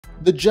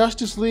The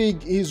Justice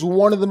League is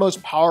one of the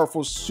most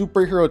powerful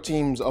superhero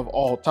teams of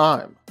all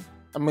time.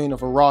 I mean,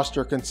 if a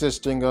roster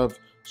consisting of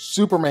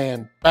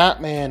Superman,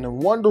 Batman,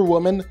 and Wonder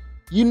Woman,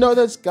 you know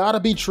that's gotta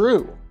be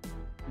true.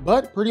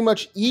 But pretty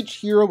much each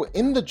hero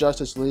in the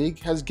Justice League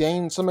has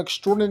gained some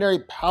extraordinary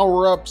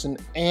power-ups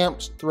and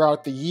amps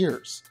throughout the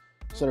years.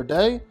 So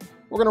today,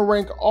 we're gonna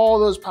rank all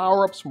those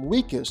power-ups from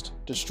weakest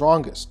to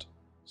strongest.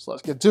 So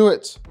let's get to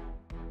it.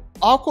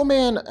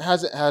 Aquaman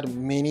hasn't had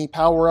many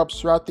power-ups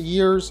throughout the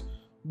years,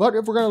 but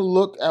if we're going to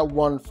look at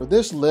one for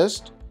this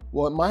list,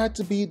 well, it might have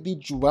to be the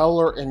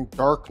Dweller in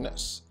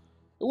Darkness.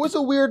 It was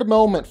a weird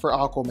moment for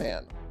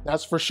Aquaman,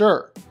 that's for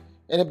sure,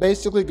 and it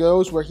basically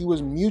goes where he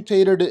was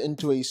mutated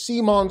into a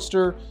sea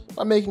monster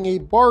by making a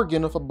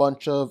bargain with a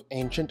bunch of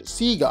ancient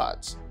sea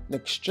gods, in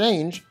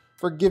exchange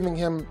for giving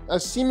him a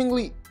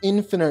seemingly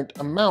infinite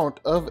amount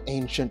of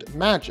ancient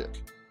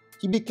magic.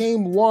 He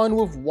became one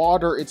with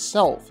water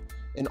itself,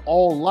 and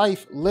all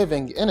life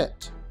living in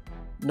it.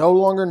 No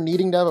longer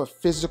needing to have a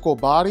physical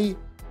body,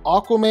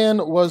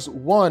 Aquaman was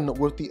one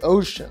with the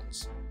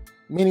oceans,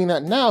 meaning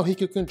that now he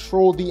could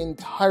control the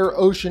entire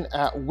ocean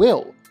at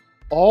will,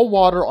 all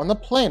water on the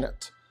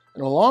planet,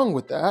 and along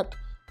with that,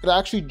 could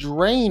actually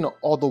drain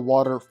all the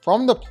water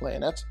from the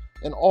planet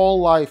and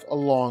all life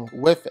along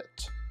with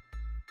it.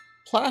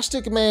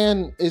 Plastic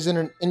Man is in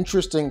an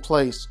interesting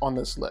place on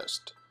this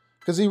list,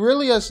 because he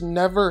really has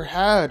never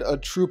had a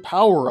true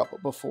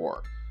power-up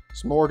before.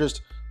 It's more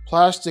just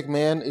Plastic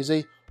Man is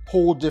a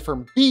whole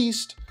different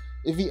beast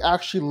if he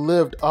actually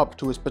lived up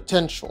to his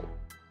potential.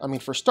 I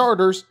mean, for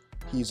starters,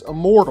 he's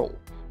immortal.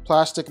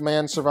 Plastic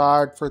Man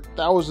survived for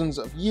thousands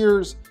of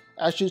years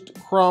as just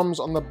crumbs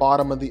on the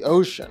bottom of the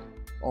ocean,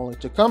 only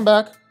to come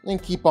back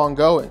and keep on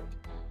going.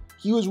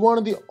 He was one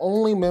of the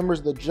only members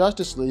of the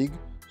Justice League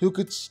who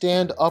could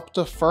stand up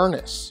to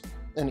Furnace,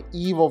 an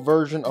evil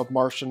version of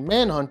Martian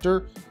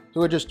Manhunter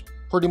who had just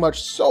pretty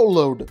much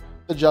soloed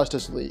the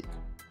Justice League.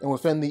 And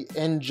within the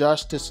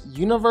Injustice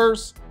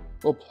universe,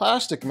 well,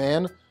 Plastic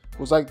Man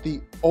was like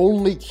the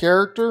only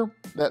character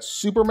that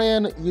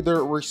Superman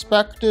either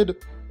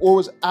respected or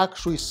was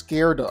actually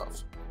scared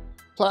of.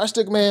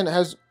 Plastic Man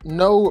has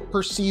no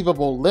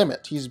perceivable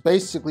limit. He's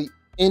basically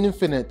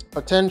infinite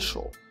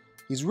potential.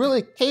 He's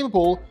really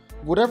capable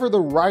of whatever the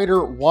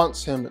writer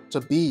wants him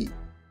to be.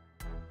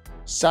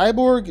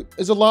 Cyborg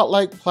is a lot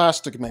like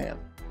Plastic Man.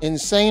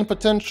 Insane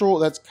potential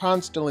that's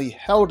constantly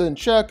held in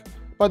check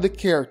by the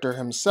character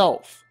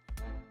himself.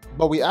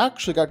 But we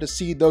actually got to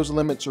see those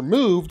limits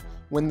removed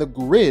when the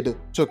Grid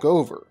took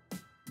over.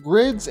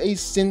 Grid's a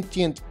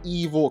sentient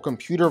evil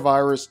computer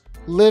virus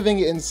living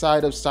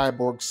inside of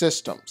Cyborg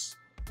systems.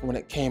 When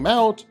it came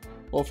out,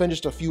 well, within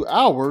just a few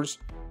hours,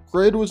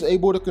 Grid was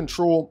able to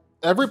control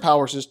every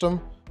power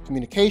system,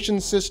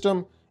 communication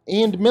system,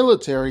 and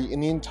military in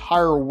the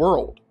entire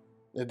world.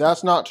 If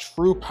that's not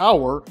true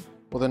power,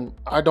 well then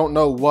I don't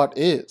know what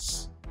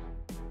is.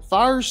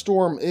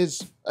 Firestorm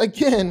is,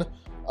 again,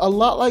 a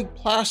lot like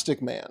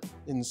Plastic Man,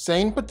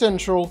 insane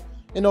potential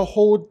and a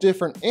whole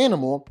different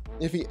animal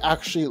if he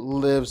actually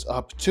lives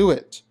up to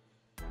it.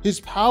 His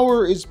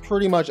power is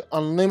pretty much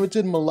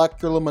unlimited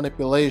molecular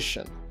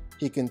manipulation.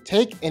 He can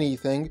take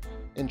anything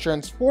and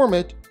transform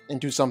it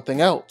into something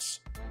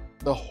else.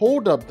 The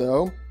holdup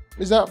though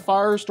is that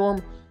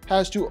Firestorm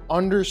has to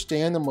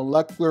understand the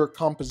molecular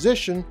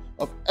composition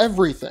of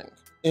everything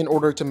in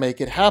order to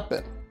make it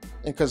happen.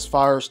 And because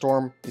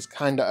Firestorm is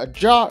kinda a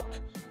jock,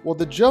 well,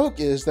 the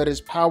joke is that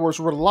his powers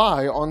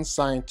rely on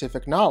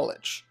scientific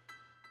knowledge.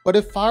 But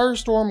if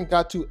Firestorm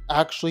got to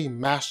actually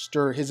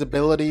master his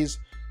abilities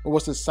and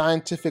was the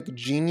scientific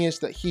genius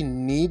that he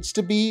needs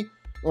to be in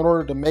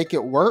order to make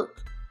it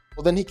work,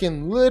 well then he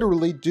can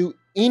literally do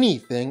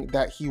anything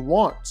that he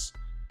wants.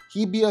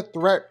 He'd be a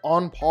threat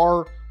on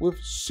par with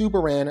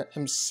Superman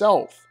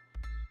himself.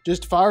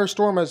 Just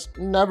Firestorm has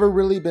never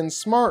really been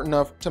smart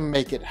enough to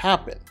make it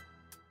happen.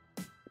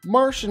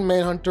 Martian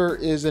Manhunter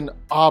is an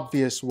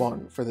obvious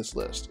one for this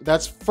list.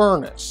 That's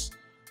Furnace.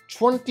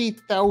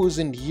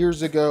 20,000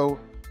 years ago,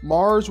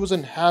 Mars was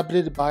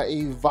inhabited by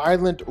a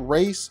violent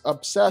race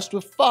obsessed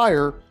with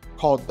fire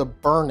called the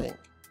Burning.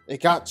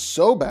 It got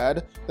so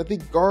bad that the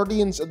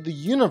Guardians of the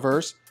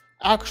Universe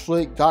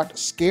actually got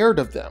scared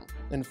of them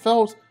and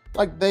felt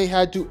like they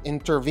had to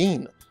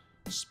intervene,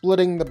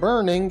 splitting the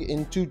Burning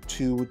into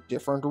two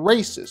different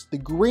races, the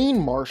Green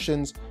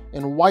Martians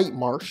and White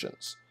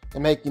Martians,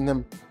 and making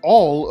them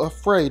all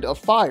afraid of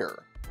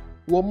fire.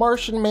 Well,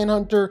 Martian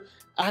Manhunter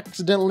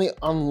accidentally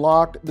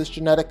unlocked this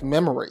genetic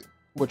memory,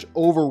 which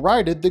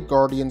overrided the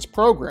Guardians'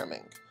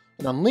 programming,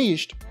 and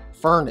unleashed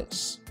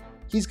Furnace.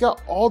 He's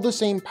got all the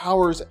same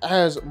powers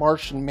as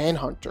Martian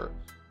Manhunter,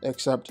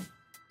 except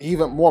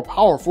even more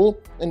powerful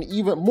and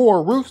even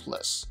more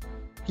ruthless.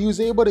 He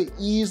was able to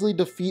easily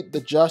defeat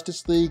the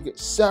Justice League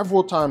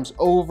several times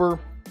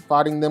over,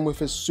 fighting them with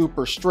his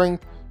super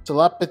strength,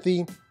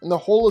 telepathy, and the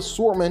whole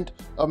assortment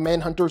of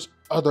Manhunter's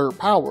other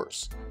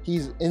powers.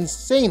 He's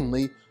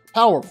insanely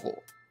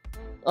powerful.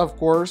 Of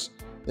course,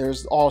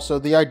 there's also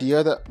the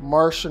idea that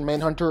Martian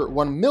Manhunter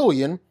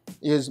 1,000,000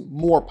 is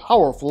more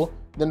powerful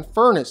than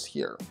Furnace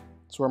here.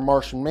 It's where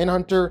Martian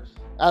Manhunter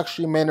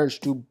actually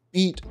managed to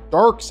beat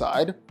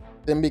Darkseid,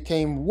 then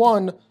became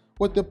one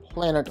with the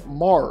planet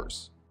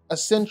Mars,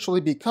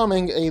 essentially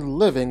becoming a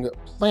living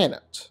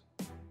planet.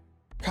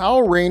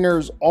 Kyle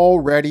Rayner's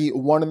already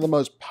one of the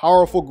most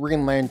powerful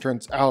Green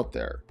Lanterns out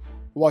there.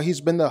 While he's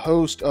been the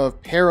host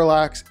of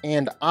Parallax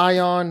and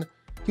Ion,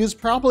 he was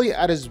probably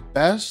at his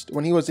best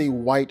when he was a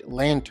White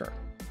Lantern.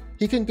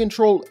 He can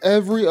control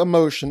every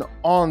emotion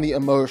on the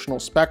emotional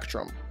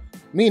spectrum,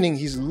 meaning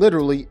he's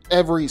literally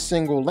every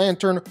single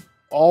lantern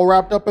all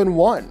wrapped up in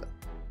one.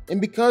 And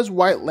because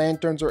White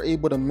Lanterns are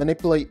able to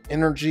manipulate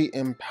energy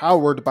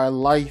empowered by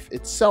life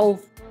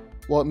itself,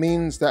 well, it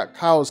means that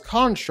Kyle's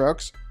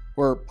constructs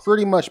were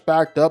pretty much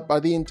backed up by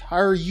the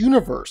entire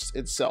universe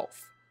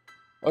itself.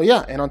 Oh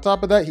yeah, and on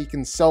top of that, he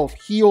can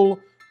self-heal,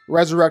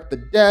 resurrect the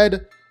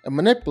dead, and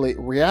manipulate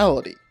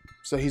reality.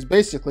 So he's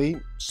basically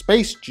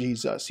Space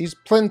Jesus. He's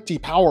plenty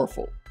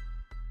powerful.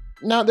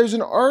 Now, there's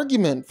an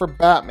argument for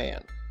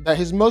Batman that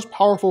his most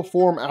powerful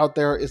form out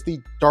there is the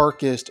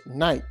Darkest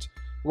Night,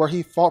 where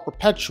he fought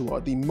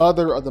Perpetua, the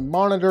mother of the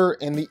Monitor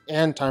and the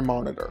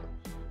Anti-Monitor.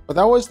 But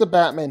that was the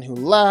Batman who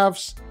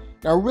laughs,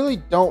 and I really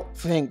don't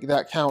think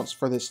that counts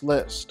for this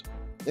list.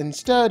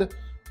 Instead,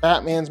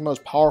 Batman's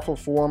most powerful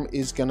form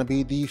is going to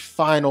be the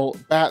final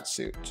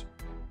Batsuit.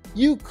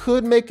 You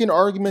could make an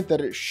argument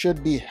that it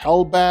should be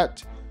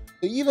Hellbat,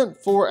 but even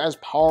for as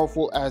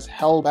powerful as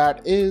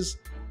Hellbat is,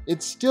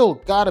 it's still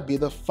gotta be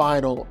the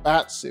final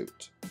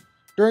Batsuit.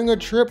 During a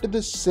trip to the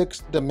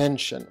 6th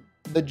dimension,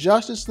 the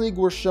Justice League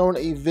were shown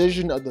a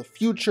vision of the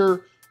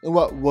future and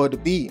what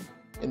would be.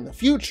 In the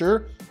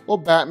future, well,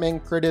 Batman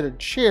created a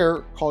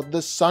chair called the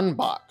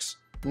Sunbox,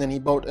 and then he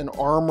built an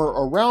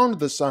armor around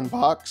the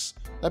Sunbox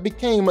that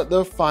became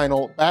the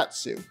final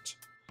Batsuit.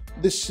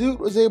 The suit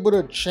was able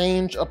to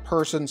change a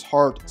person's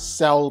heart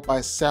cell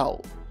by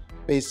cell,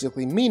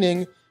 basically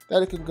meaning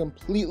that it could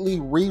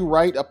completely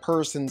rewrite a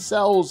person's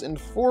cells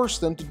and force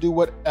them to do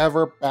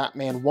whatever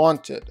Batman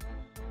wanted.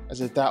 As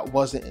if that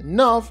wasn't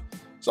enough,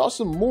 it's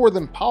also more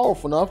than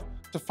powerful enough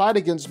to fight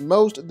against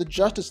most of the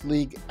Justice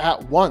League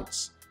at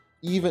once,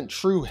 even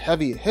true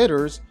heavy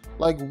hitters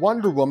like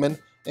Wonder Woman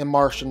and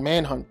Martian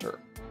Manhunter.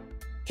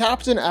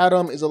 Captain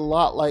Atom is a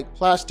lot like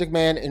Plastic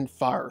Man in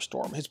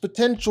Firestorm. His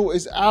potential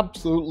is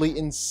absolutely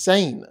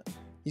insane.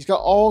 He's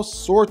got all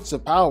sorts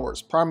of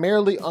powers,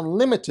 primarily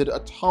unlimited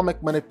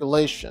atomic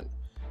manipulation.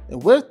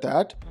 And with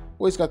that,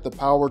 well, he's got the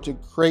power to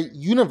create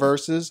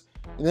universes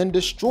and then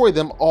destroy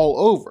them all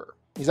over.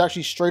 He's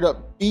actually straight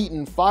up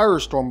beaten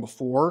Firestorm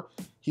before.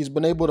 He's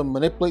been able to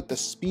manipulate the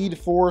Speed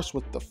Force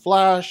with the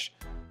Flash.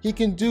 He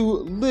can do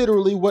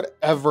literally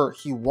whatever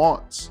he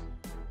wants.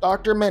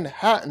 Dr.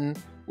 Manhattan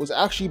was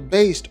actually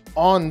based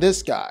on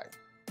this guy.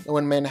 And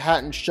when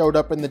Manhattan showed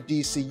up in the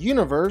DC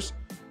universe,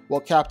 well,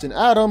 Captain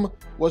Atom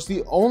was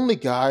the only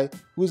guy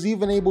who was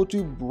even able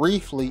to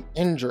briefly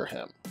injure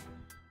him.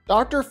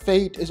 Dr.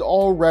 Fate is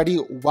already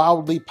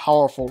wildly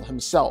powerful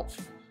himself,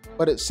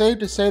 but it's safe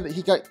to say that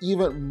he got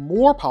even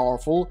more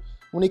powerful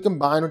when he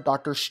combined with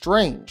Dr.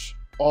 Strange,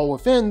 all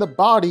within the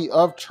body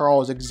of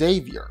Charles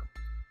Xavier.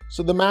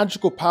 So the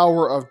magical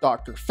power of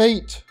Dr.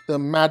 Fate, the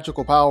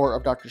magical power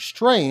of Dr.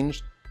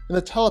 Strange, and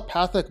the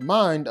telepathic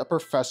mind of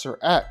Professor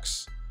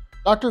X.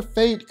 Dr.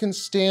 Fate can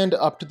stand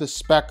up to the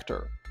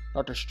Spectre.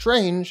 Dr.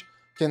 Strange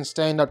can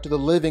stand up to the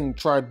Living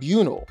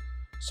Tribunal.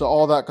 So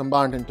all that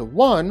combined into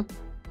one,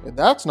 if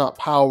that's not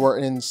power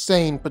and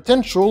insane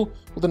potential,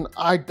 well then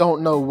I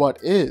don't know what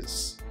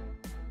is.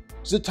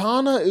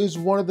 Zatanna is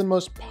one of the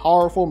most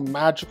powerful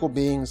magical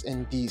beings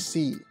in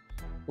DC.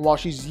 And while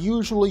she's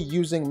usually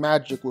using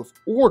magic with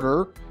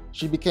order,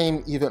 she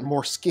became even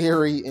more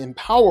scary and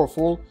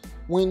powerful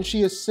when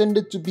she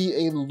ascended to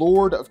be a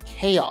Lord of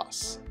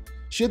Chaos.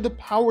 She had the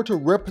power to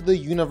rip the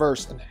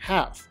universe in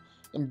half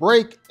and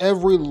break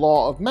every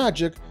law of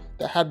magic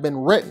that had been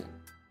written.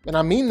 And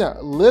I mean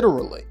that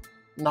literally.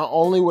 Not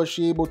only was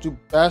she able to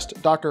best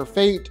Dr.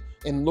 Fate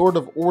and Lord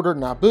of Order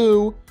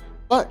Naboo,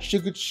 but she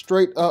could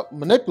straight up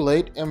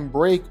manipulate and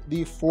break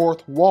the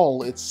fourth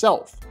wall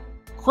itself.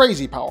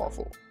 Crazy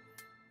powerful.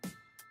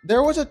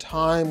 There was a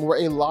time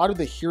where a lot of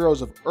the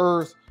heroes of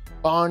Earth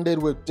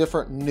bonded with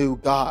different new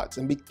gods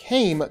and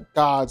became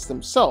gods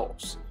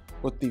themselves,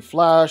 with the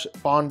Flash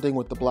bonding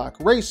with the Black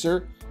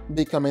Racer and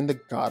becoming the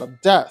god of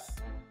death.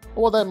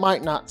 While that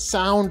might not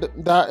sound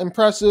that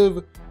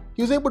impressive,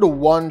 he was able to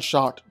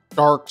one-shot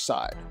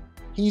Darkseid.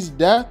 He's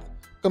death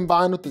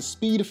combined with the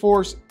Speed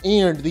Force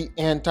and the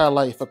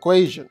anti-life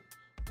equation,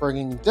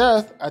 bringing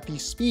death at the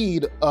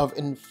speed of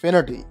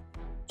infinity.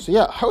 So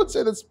yeah, I would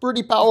say that's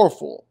pretty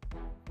powerful.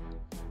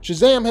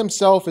 Shazam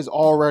himself is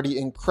already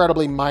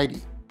incredibly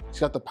mighty. He's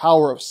got the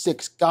power of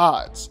 6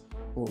 gods,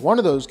 with one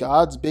of those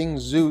gods being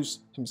Zeus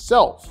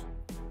himself.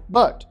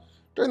 But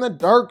during the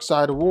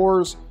Darkseid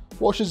Wars,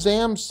 well,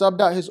 Shazam subbed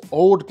out his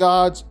old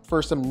gods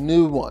for some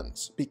new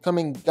ones,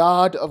 becoming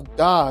God of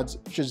Gods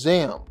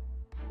Shazam,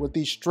 with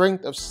the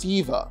strength of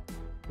Siva,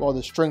 while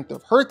the strength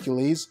of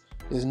Hercules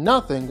is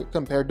nothing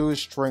compared to his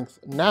strength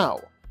now.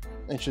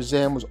 And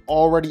Shazam was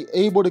already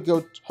able to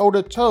go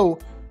toe-to-toe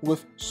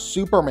with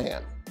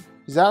Superman.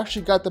 He's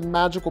actually got the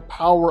magical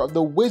power of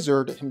the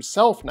wizard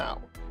himself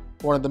now,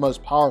 one of the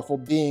most powerful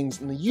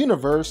beings in the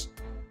universe,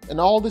 and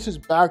all this is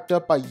backed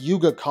up by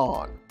Yuga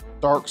Khan,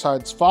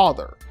 Darkseid's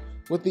father,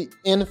 with the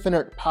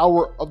infinite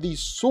power of the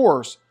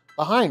Source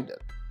behind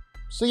it.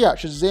 So yeah,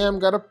 Shazam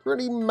got a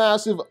pretty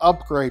massive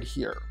upgrade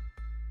here.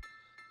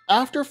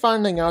 After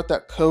finding out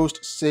that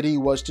Coast City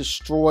was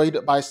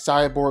destroyed by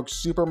Cyborg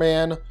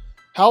Superman,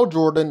 Hal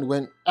Jordan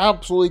went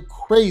absolutely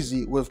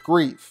crazy with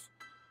grief.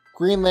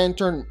 Green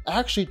Lantern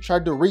actually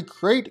tried to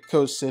recreate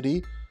Coast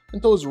City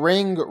until his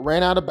ring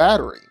ran out of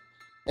battery,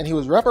 and he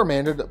was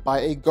reprimanded by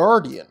a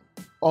Guardian,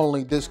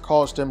 only this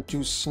caused him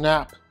to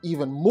snap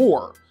even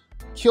more,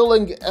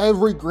 killing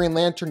every Green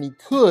Lantern he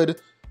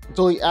could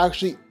until he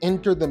actually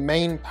entered the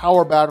main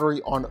power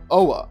battery on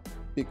Oa,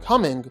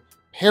 becoming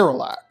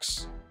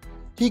Parallax.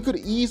 He could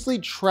easily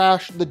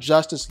trash the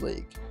Justice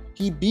League.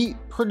 He beat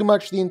pretty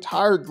much the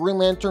entire Green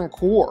Lantern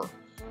Corps.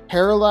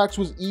 Parallax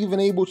was even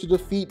able to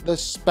defeat the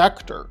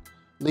Spectre,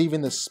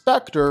 leaving the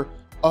Spectre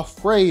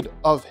afraid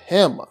of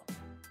him.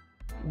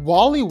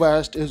 Wally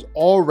West is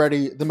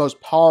already the most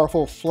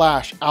powerful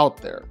Flash out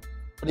there,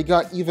 but he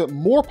got even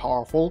more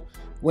powerful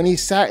when he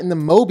sat in the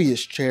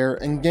Mobius chair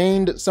and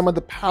gained some of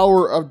the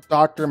power of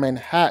Dr.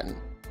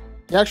 Manhattan.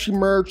 He actually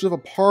merged with a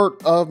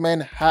part of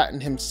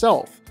Manhattan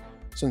himself,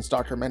 since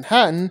Dr.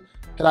 Manhattan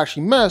had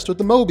actually messed with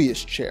the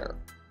Mobius chair.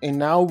 And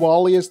now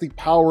Wally has the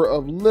power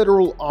of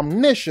literal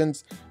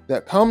omniscience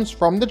that comes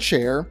from the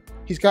chair.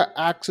 He's got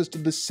access to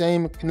the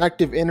same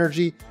connective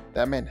energy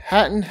that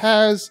Manhattan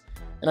has,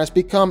 and has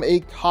become a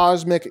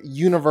cosmic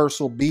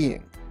universal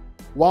being.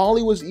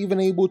 Wally was even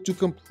able to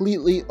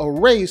completely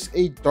erase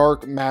a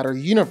dark matter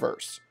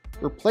universe,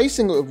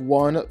 replacing it with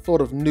one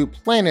filled with new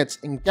planets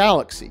and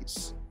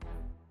galaxies.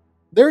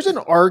 There's an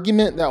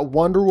argument that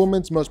Wonder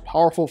Woman's most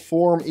powerful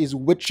form is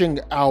Witching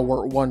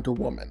Hour Wonder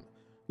Woman,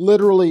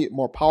 literally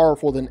more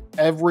powerful than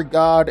every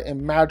god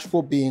and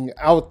magical being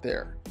out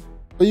there.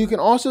 But you can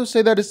also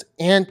say that it's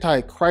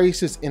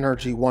anti-crisis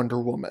energy Wonder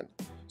Woman,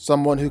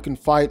 someone who can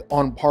fight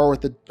on par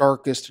with the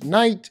Darkest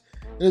Night,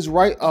 and is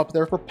right up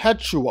there for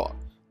Perpetua,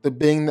 the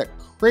being that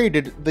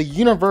created the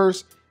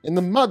universe and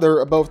the mother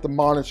of both the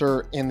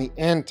Monitor and the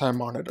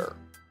Anti-Monitor.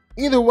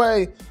 Either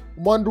way,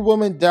 Wonder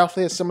Woman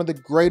definitely has some of the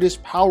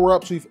greatest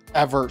power-ups we've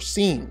ever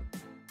seen.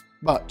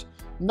 But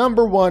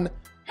number one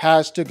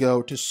has to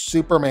go to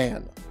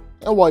Superman.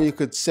 And while you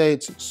could say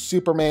it's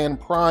Superman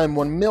Prime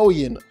 1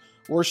 million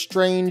or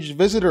Strange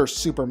Visitor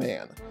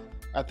Superman,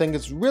 I think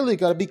it's really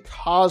gotta be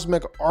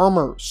Cosmic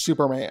Armor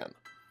Superman.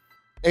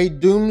 A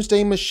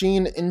doomsday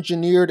machine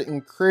engineered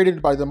and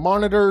created by the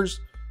Monitors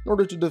in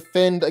order to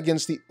defend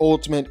against the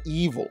ultimate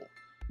evil.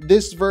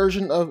 This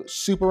version of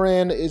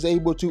Superman is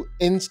able to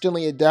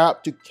instantly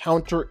adapt to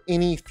counter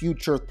any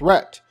future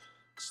threat.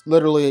 It's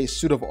literally a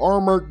suit of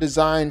armor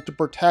designed to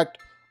protect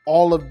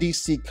all of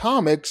DC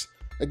Comics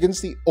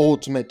against the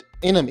ultimate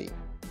enemy.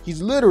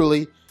 He's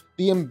literally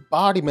the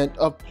embodiment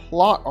of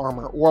plot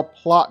armor or a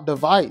plot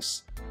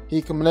device.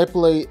 He can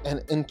manipulate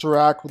and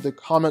interact with the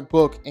comic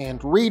book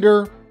and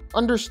reader,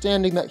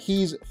 understanding that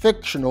he's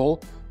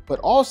fictional, but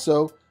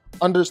also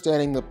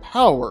understanding the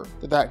power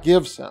that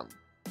gives him.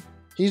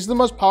 He's the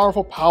most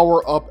powerful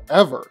power-up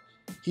ever.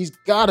 He's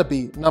gotta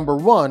be number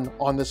one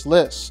on this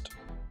list.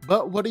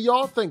 But what do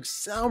y'all think?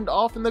 Sound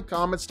off in the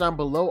comments down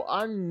below.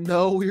 I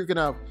know you're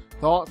gonna have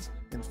thoughts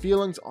and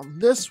feelings on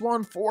this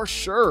one for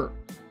sure.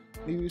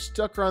 If you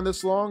stuck around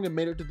this long and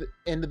made it to the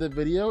end of the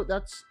video,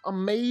 that's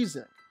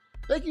amazing.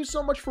 Thank you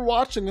so much for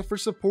watching and for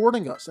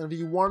supporting us. And if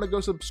you want to go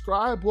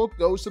subscribe, well,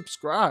 go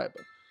subscribe.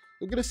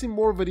 You're going to see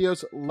more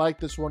videos like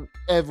this one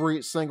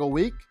every single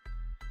week.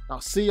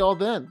 I'll see y'all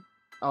then.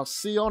 I'll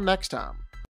see y'all next time.